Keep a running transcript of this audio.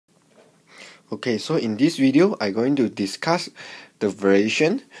Okay, so in this video, I'm going to discuss the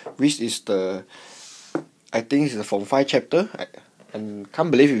variation, which is I think it's the Form 5 chapter. I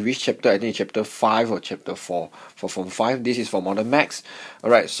can't believe in which chapter. I think it's chapter 5 or chapter 4 for Form 5. This is for Modern Max.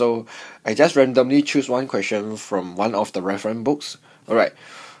 Alright, so I just randomly choose one question from one of the reference books. Alright,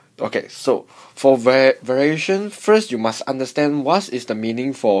 okay, so for variation, first you must understand what is the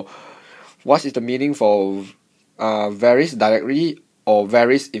meaning for varies directly or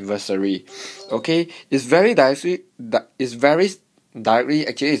varies inversely. Okay, it's very directly. It's varies directly.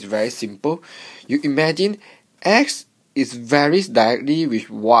 Actually, it's very simple. You imagine x is varies directly with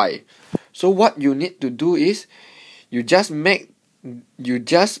y. So what you need to do is you just make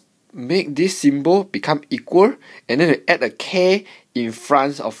this symbol become equal, and then you add a k in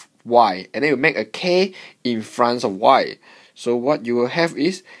front of y, and then you make a k in front of y. So what you will have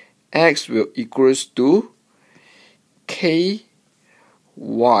is x will equals to k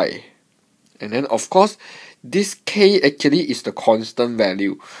y, and then of course this k actually is the constant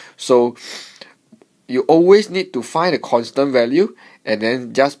value, so you always need to find the constant value and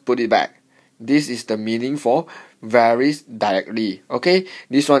then just put it back. This is the meaning for varies directly. Okay,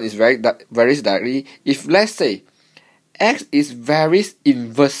 this one is varies directly. If let's say x is varies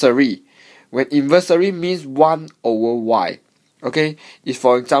inversely, when inversely means 1 over y. Okay, if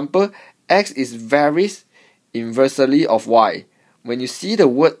for example x is varies inversely of y, when you see the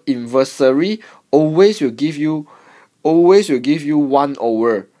word inversely, always will give you 1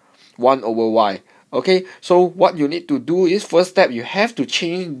 over y. Okay, so what you need to do is, first step, you have to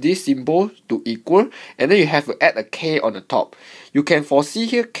change this symbol to equal, and then you have to add a k on the top. You can foresee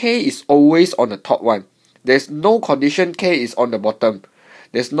here k is always on the top one. There's no condition k is on the bottom.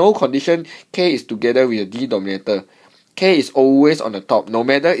 There's no condition k is together with the denominator. K is always on the top, no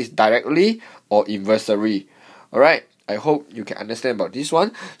matter it's directly or inversely. Alright, I hope you can understand about this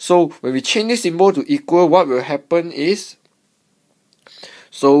one. So when we change this symbol to equal, what will happen is,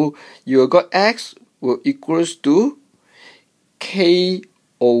 so you got x will equals to k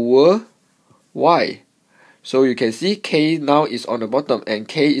over y. So you can see k now is on the bottom and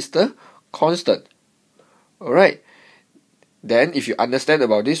k is the constant. Alright, then if you understand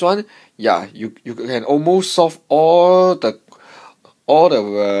about this one, yeah, you can almost solve all the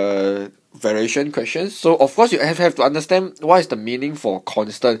variation questions. So of course you have to understand what is the meaning for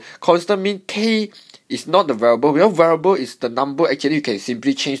constant. Constant means k is not the variable. Your variable is the number. Actually, you can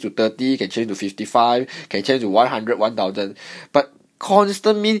simply change to 30, you can change to 55, can change to 100, 1000. But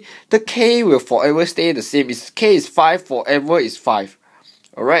constant means the k will forever stay the same. If k is 5, forever is 5.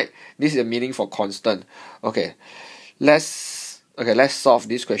 Alright, this is the meaning for constant. Okay, let's solve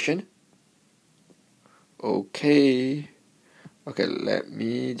this question. Okay, let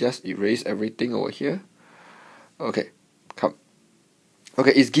me just erase everything over here. Okay, come.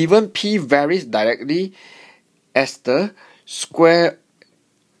 Okay, it's given p varies directly as the square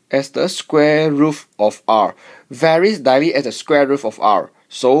root of r. Varies directly as the square root of r.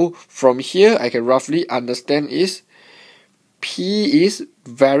 So from here I can roughly understand is p is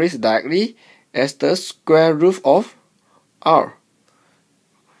varies directly as the square root of r.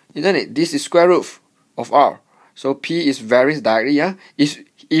 Isn't it? This is square root of r. So p is varies directly. Yeah.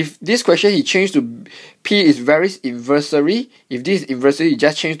 If this question he changed to p is varies inversely, if this is inversely, you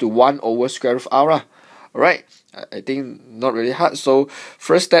just change to 1 over square root of r. Alright, I think not really hard. So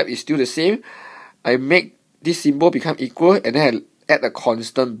first step is still the same. I make this symbol become equal, and then I add a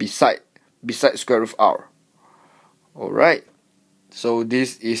constant beside square root of r. Alright, so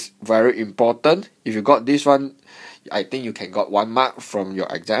this is very important. If you got this one, I think you can got 1 mark from your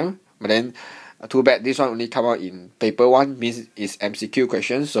exam. But then too bad this one only come out in paper 1, means it's MCQ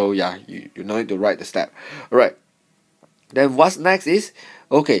question. So yeah, you no need to write the step. Alright, then what's next is,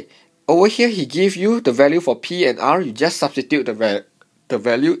 okay, over here he give you the value for p and r. You just substitute the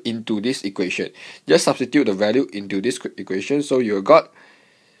value into this equation. Just substitute the value into this equation. So you got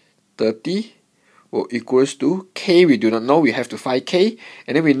 30 will equals to k, we do not know, we have to find k,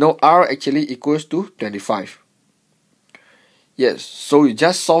 and then we know r actually equals to 25. Yes, so you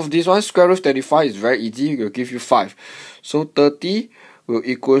just solve this one. Square root of 25 is very easy, it will give you 5. So 30 will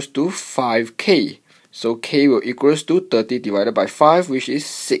equals to 5k. So k will equals to 30 divided by 5, which is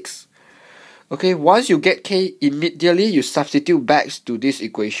 6. Okay, once you get k, immediately you substitute back to this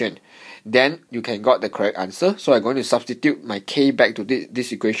equation. Then you can got the correct answer. So I'm going to substitute my k back to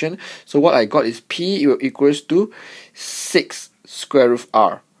this equation. So what I got is p will equals to 6 square root of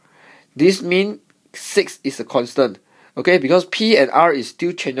r. This means 6 is a constant. Okay, because p and r is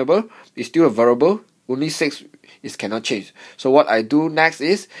still changeable, it's still a variable, only 6 is cannot change. So what I do next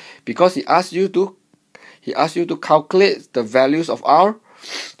is, because he asked you to calculate the values of r,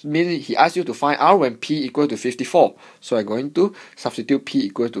 Meaning he asked you to find R when P equal to 54. So I'm going to substitute P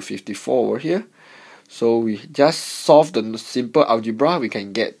equal to 54 over here. So we just solve the simple algebra, we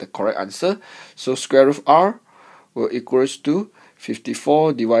can get the correct answer. So square root of R will equals to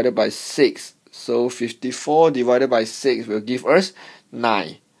 54 divided by 6. So 54 divided by 6 will give us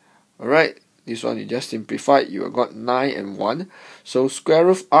 9. Alright, this one you just simplify, you have got 9 and 1. So square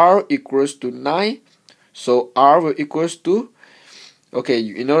root of R equals to 9. So R will equals to, okay,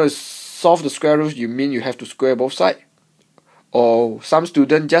 in order to solve the square root, you mean you have to square both sides. Or some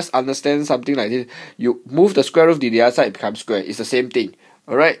students just understand something like this. You move the square root to the other side, it becomes square. It's the same thing.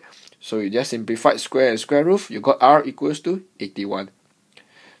 Alright, so you just simplify square and square root. You got R equals to 81.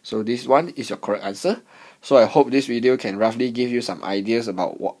 So this one is your correct answer. So I hope this video can roughly give you some ideas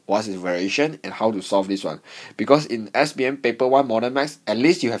about what is variation and how to solve this one. Because in SPM paper 1 modern maths, at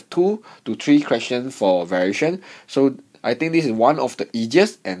least you have 2 to 3 questions for variation. So I think this is one of the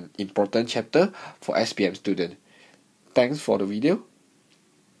easiest and important chapter for SPM student. Thanks for the video.